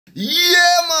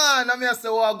Yeah, man. I'm here to say,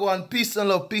 well, go on. Peace and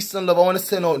love, peace and love. I want to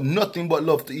send out nothing but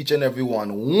love to each and every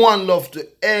one. One love to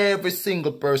every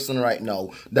single person right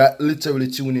now that literally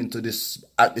tune into this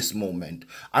at this moment.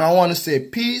 And I want to say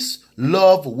peace,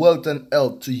 love, wealth, and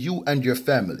health to you and your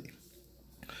family.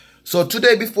 So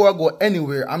today, before I go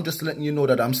anywhere, I'm just letting you know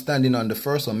that I'm standing on the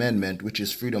First Amendment, which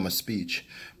is freedom of speech.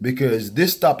 Because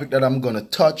this topic that I'm going to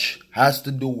touch has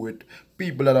to do with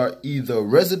people that are either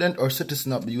resident or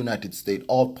citizen of the United States,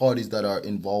 all parties that are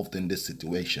involved in this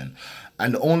situation.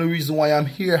 And the only reason why I'm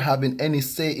here having any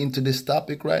say into this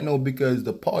topic right now, because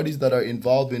the parties that are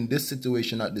involved in this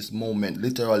situation at this moment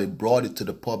literally brought it to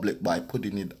the public by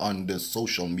putting it on the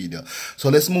social media. So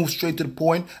let's move straight to the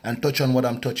point and touch on what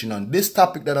I'm touching on. This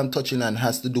topic that I'm touching on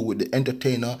has to do with the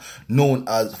entertainer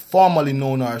formerly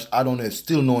known as, I don't know if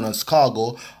still known as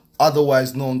Khago,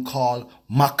 otherwise known called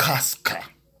Makaska.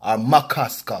 Or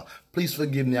Makaska. Please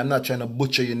forgive me. I'm not trying to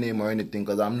butcher your name or anything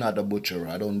because I'm not a butcher.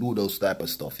 I don't do those type of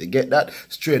stuff. You get that?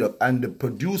 Straight up. And the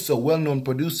producer, well-known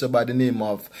producer by the name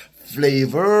of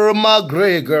Flavor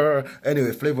McGregor.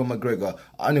 Anyway, Flavor McGregor.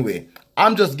 Anyway,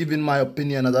 I'm just giving my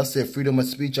opinion. As I say, freedom of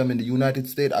speech. I'm in the United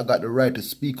States. I got the right to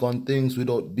speak on things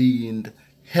without being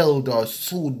held or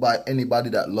sued by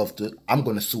anybody that loves to. I'm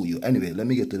going to sue you. Anyway, let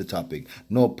me get to the topic.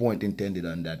 No point intended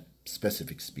on that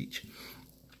specific speech.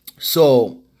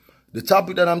 So the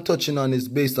topic that I'm touching on is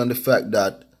based on the fact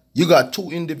that you got two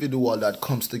individuals that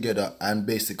comes together and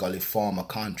basically form a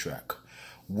contract.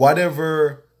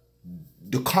 Whatever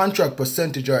the contract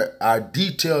percentage are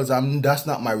details, that's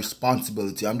not my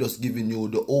responsibility. I'm just giving you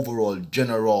the overall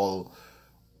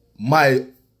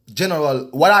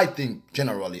what I think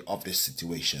generally of this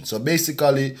situation. So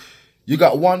basically, you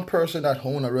got one person that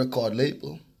owns a record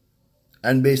label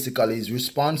and basically is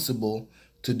responsible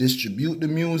to distribute the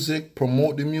music,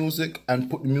 promote the music, and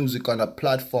put the music on a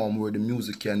platform where the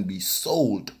music can be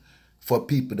sold for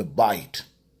people to buy it.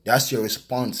 That's your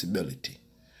responsibility.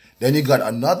 Then you got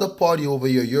another party over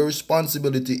here. Your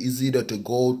responsibility is either to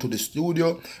go to the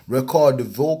studio, record the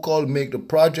vocal, make the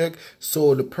project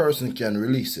so the person can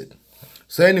release it.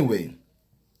 So anyway,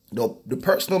 the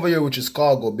person over here, which is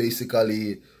Khago,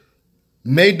 basically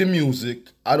made the music.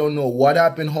 I don't know what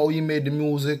happened, how he made the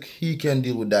music. He can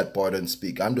deal with that part and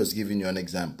speak. I'm just giving you an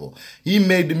example. He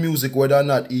made the music whether or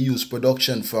not he used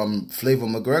production from Flavor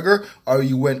McGregor or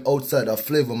he went outside of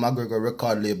Flavor McGregor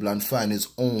record label and find his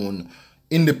own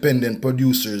independent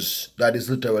producers that is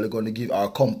literally going to give, our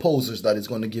composers that is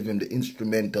going to give him the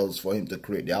instrumentals for him to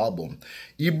create the album.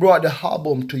 He brought the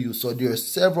album to you. So there are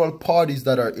several parties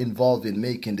that are involved in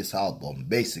making this album,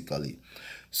 basically.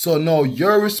 So now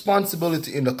your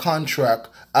responsibility in the contract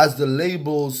as the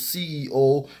label's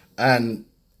CEO and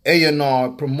A&R,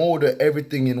 promoter,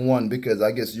 everything in one, because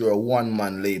I guess you're a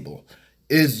one-man label,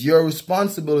 is your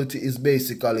responsibility is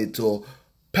basically to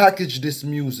package this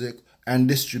music and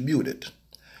distribute it.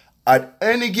 At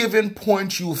any given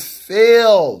point you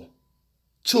fail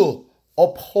to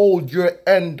uphold your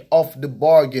end of the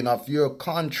bargain of your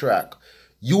contract,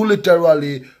 you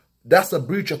literally, that's a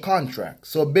breach of contract.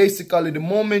 So basically, the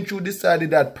moment you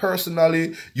decided that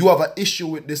personally you have an issue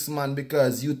with this man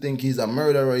because you think he's a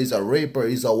murderer, he's a raper,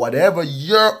 he's a whatever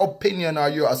your opinion or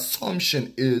your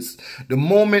assumption is, the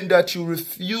moment that you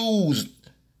refuse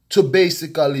to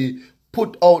basically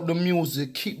put out the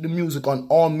music, keep the music on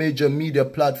all major media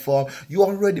platforms, you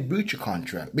already breach your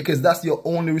contract, because that's your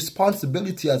only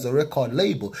responsibility as a record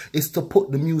label, is to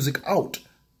put the music out.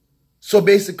 So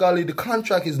basically, the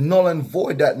contract is null and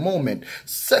void that moment.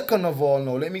 Second of all,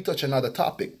 now, let me touch another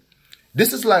topic.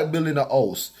 This is like building a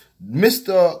house.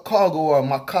 Mr. Khago or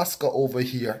Makaska over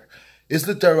here is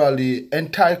literally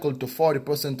entitled to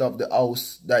 40% of the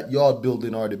house that you're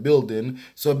building or the building.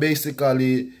 So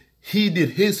basically, he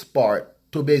did his part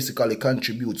to basically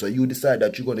contribute. So you decide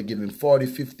that you're going to give him 40,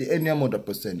 50, any amount of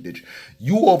percentage.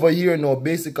 You over here now,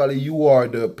 basically, you are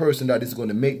the person that is going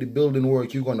to make the building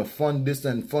work. You're going to fund this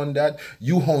and fund that.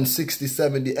 You own 60,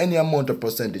 70, any amount of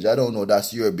percentage. I don't know.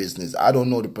 That's your business. I don't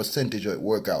know the percentage of it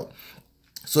work out.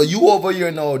 So you over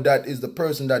here now, that is the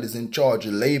person that is in charge,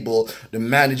 the label, the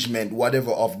management,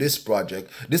 whatever of this project,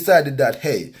 decided that,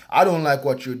 hey, I don't like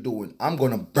what you're doing. I'm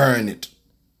going to burn it.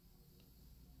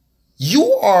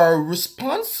 You are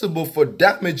responsible for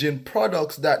damaging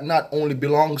products that not only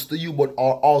belongs to you, but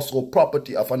are also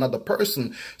property of another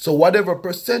person. So whatever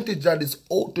percentage that is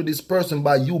owed to this person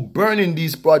by you burning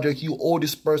these projects, you owe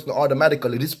this person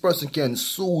automatically. This person can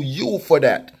sue you for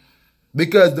that,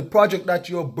 because the project that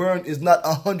you burn is not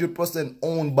 100%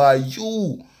 owned by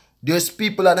you. There's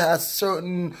people that have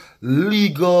certain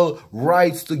legal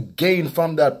rights to gain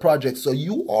from that project. So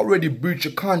you already breached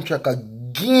your contract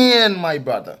again, my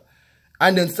brother.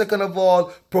 And then second of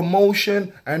all,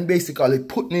 promotion and basically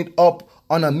putting it up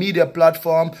on a media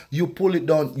platform, you pull it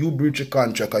down, you breach a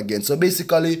contract again. So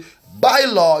basically, by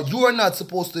law, you are not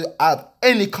supposed to have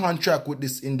any contract with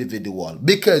this individual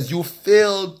because you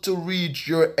failed to reach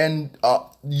your end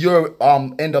of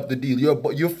the deal.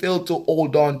 You failed to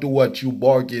hold on to what you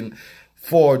bargained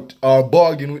for or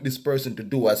bargain with this person to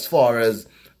do as far as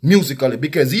musically,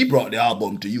 because he brought the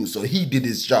album to you, so he did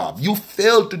his job. You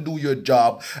failed to do your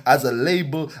job as a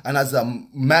label and as a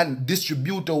man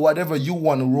distributor, whatever you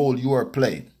want to role you are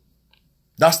playing.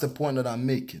 That's the point that I'm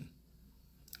making.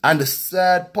 And the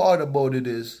sad part about it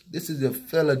is, this is a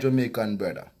fellow Jamaican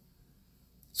brother.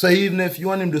 So even if you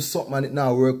want him to do something and it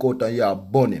now work out and you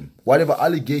bun him, whatever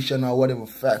allegation or whatever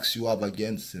facts you have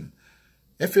against him,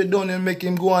 if you don't make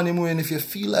him go on him way, and if you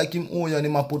feel like him owe you and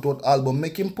him a put out album,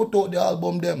 make him put out the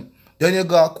album them. Then you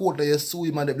go a court and you sue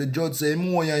him and if the judge say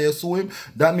him owe you and you sue him,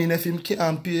 that means if him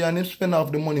can't pay and him spend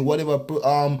off the money, whatever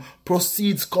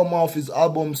proceeds come off his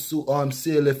album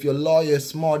sale, if your lawyer is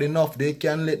smart enough, they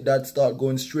can let that start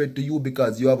going straight to you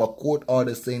because you have a court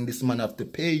order saying this man have to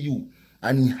pay you.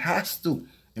 And he has to.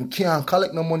 He can't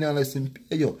collect no money unless he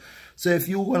pay you. So if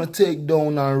you want to take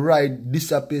down and write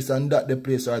this a place and that the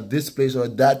place or this place or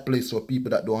that place for people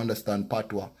that don't understand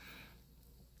patois,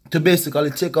 to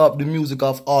basically take up the music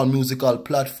of all musical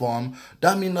platform,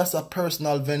 that means that's a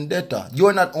personal vendetta.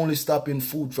 You're not only stopping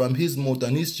food from his mouth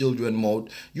and his children's mouth,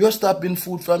 you're stopping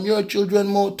food from your children's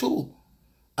mouth too.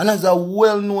 And as a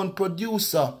well-known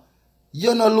producer,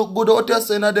 you don't look good out there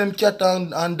saying that them cat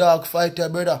and dog fighter,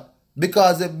 brother.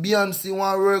 Because if Beyonce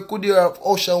want to work with you, or if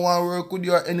Usher want to work with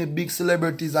you, or any big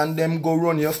celebrities and them go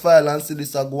run your file and see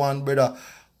this a go on, brother,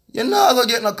 you're not going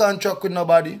to get no contract with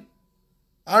nobody.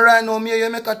 And right now, me, you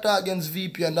make a talk against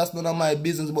VP and that's none of my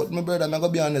business. But my brother, I'm going to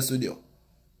be honest with you.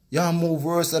 You move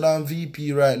worse than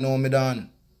VP right now, me dan.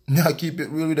 I keep it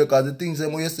real with you because the things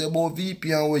that you say about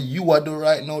VP and what you are doing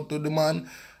right now to the man,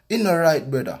 it's not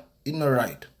right, brother. It's not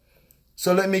right.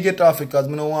 So let me get off it because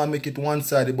I don't want to make it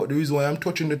one-sided. But the reason why I'm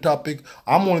touching the topic,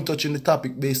 I'm only touching the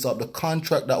topic based off the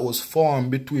contract that was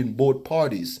formed between both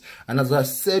parties. And as I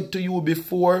said to you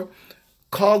before,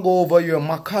 Khago over here,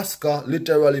 Makaska,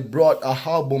 literally brought a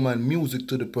album and music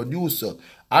to the producer.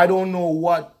 I don't know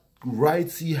what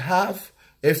rights he have,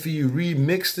 if he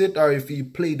remixed it or if he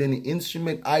played any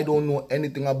instrument. I don't know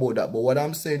anything about that. But what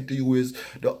I'm saying to you is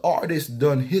the artist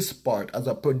done his part as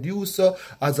a producer,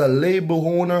 as a label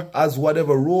owner, as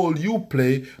whatever role you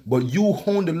play. But you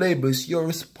own the label. It's your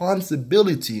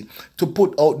responsibility to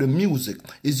put out the music.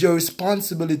 It's your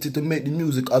responsibility to make the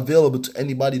music available to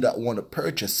anybody that want to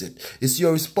purchase it. It's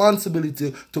your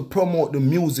responsibility to promote the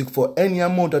music for any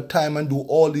amount of time and do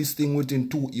all these things within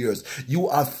 2 years. You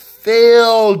have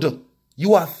failed.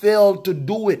 You have failed to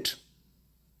do it.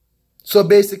 So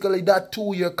basically that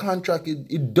 2-year contract,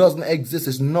 it doesn't exist.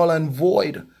 It's null and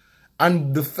void.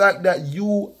 And the fact that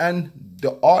you and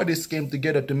the artist came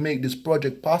together to make this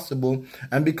project possible,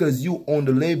 and because you own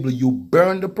the label, you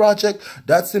burn the project,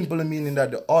 that's simply meaning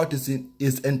that the artist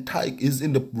is in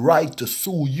the right to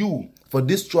sue you for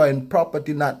destroying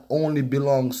property not only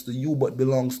belongs to you, but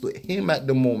belongs to him at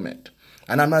the moment.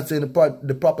 And I'm not saying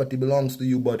the property belongs to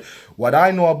you, but what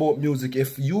I know about music,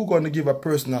 if you're going to give a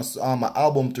person an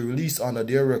album to release under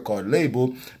their record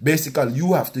label, basically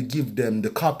you have to give them the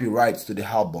copyrights to the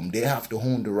album. They have to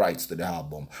own the rights to the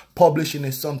album. Publishing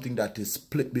is something that is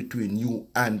split between you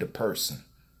and the person.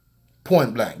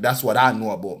 Point blank. That's what I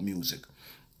know about music.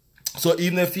 So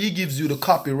even if he gives you the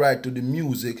copyright to the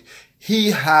music,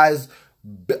 he has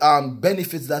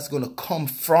benefits that's going to come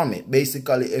from it.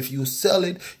 Basically, if you sell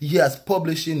it, he has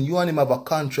publishing, you and him have a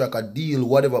contract, a deal,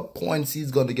 whatever points he's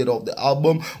going to get off the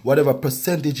album, whatever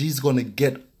percentage he's going to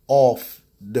get off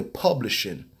the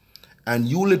publishing, and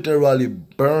you literally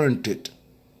burnt it.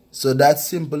 So that's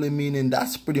simply meaning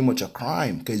that's pretty much a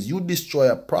crime, because you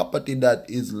destroy a property that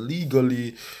is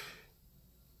legally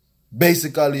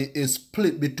basically is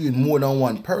split between more than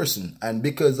one person. And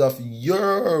because of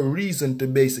your reason to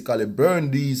basically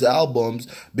burn these albums,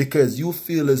 because you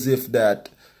feel as if that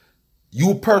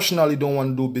you personally don't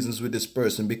want to do business with this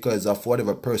person because of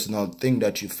whatever personal thing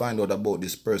that you find out about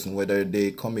this person, whether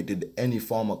they committed any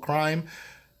form of crime,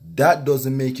 that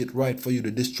doesn't make it right for you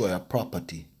to destroy a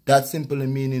property. That's simply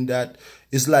meaning that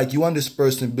it's like you and this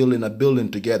person building a building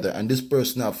together, and this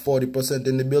person have 40%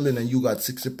 in the building and you got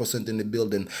 60% in the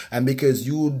building. And because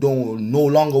you don't no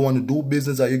longer want to do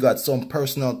business, or you got some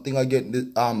personal thing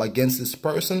against this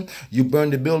person, you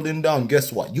burn the building down.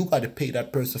 Guess what? You got to pay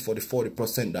that person for the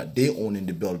 40% that they own in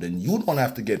the building. You don't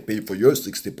have to get paid for your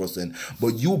 60%,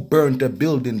 but you burnt a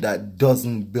building that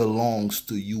doesn't belongs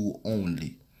to you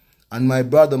only. And my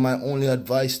brother, my only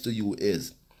advice to you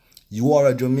is, you are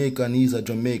a Jamaican, he's a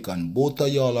Jamaican. Both of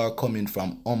y'all are coming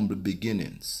from humble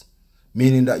beginnings.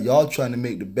 Meaning that y'all trying to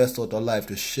make the best out of life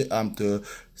to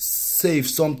save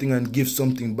something and give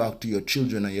something back to your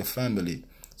children and your family.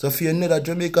 So if you're not a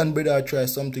Jamaican brother try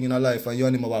something in a life and you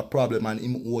and him have a problem and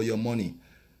him owe your money,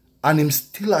 and him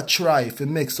still a try if he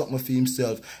make something for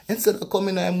himself, instead of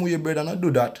coming and him with your brother, not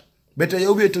do that. Better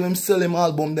you wait till him sell him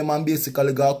album them and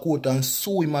basically go a court and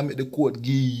sue him and make the court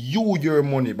give you your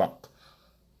money back.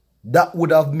 That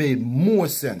would have made more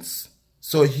sense.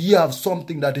 So he have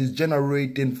something that is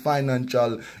generating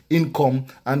financial income,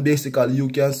 and basically you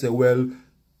can say, well,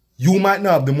 you might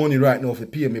not have the money right now to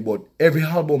pay me, but every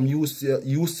album you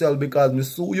sell because me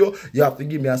sue you, you have to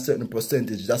give me a certain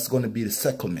percentage. That's going to be the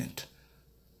settlement.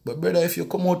 But brother, if you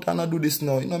come out and do this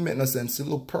now, it don't make no sense.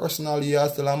 Look, personally, you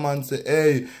tell a man say,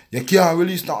 hey, you can't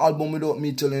release an album without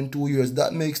me till in 2 years.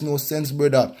 That makes no sense,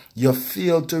 brother. You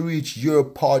failed to reach your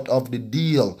part of the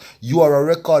deal. You are a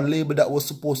record label that was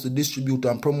supposed to distribute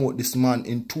and promote this man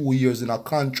in 2 years in a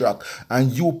contract.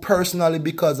 And you personally,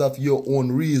 because of your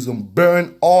own reason,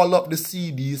 burn all up the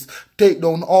CDs, take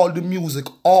down all the music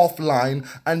offline,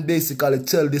 and basically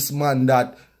tell this man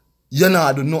that you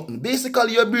not do nothing.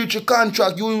 Basically, you breach your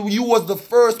contract. You was the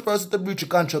first person to breach your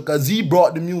contract because he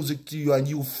brought the music to you and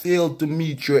you failed to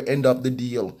meet your end of the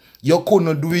deal. You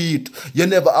couldn't do it. You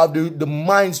never have the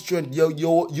mind strength.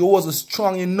 You wasn't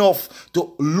strong enough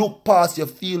to look past your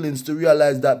feelings to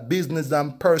realize that business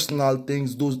and personal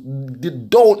things they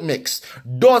don't mix.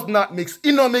 Does not mix.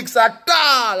 It don't mix at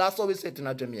all. That's what we say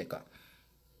in Jamaica.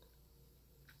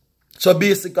 So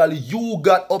basically, you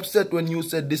got upset when you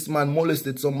said this man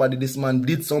molested somebody, this man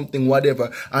did something,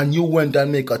 whatever, and you went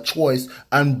and make a choice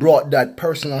and brought that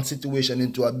personal situation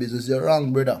into a business. You're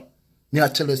wrong, brother. Me I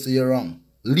tell you, say you're wrong.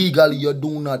 Legally, you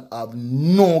do not have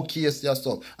no case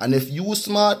yourself. And if you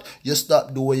smart, you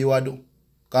stop doing what you are doing.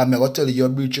 Because I'm going to tell you, you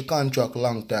breach your contract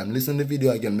long time. Listen to the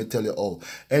video again, me tell you all.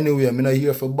 Anyway, I'm not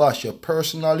here for bash you.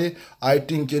 Personally, I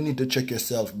think you need to check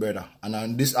yourself, brother. And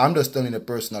I'm just telling you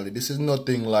personally. This is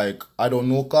nothing like, I don't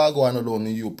know Khago, I don't know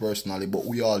you personally, but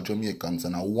we all Jamaicans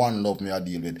and I one love me I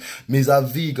deal with. Me's a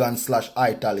vegan /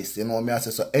 italist, you know what I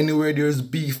say? So anywhere there's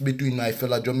beef between my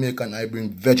fellow Jamaican, I bring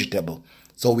vegetable.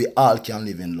 So we all can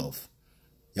live in love.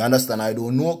 You understand? I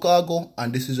don't know Khago,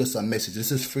 and this is just a message.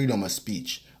 This is freedom of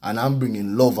speech. And I'm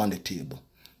bringing love on the table.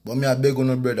 But me I beg on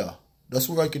no brother. Just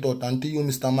work it out until you,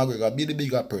 Mr. McGregor, be the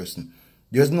bigger person.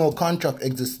 There's no contract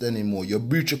exists anymore. You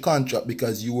breach your contract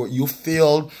because you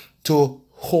failed to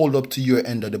hold up to your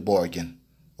end of the bargain.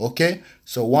 Okay?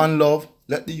 So one love,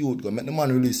 let the youth go. Make the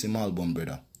man release him album,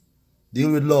 brother.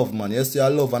 Deal with love, man. You say I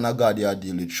love and a God you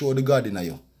deal with. Show the God in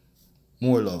you.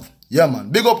 More love. Yeah, man.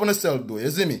 Big up on yourself, though.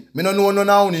 You see me? Me no know no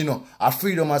now, you know. A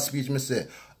freedom of speech, me say.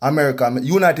 America,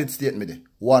 United States, me there.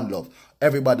 One love.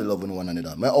 Everybody loving one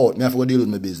another. Me out. Me have to go deal with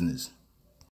my business.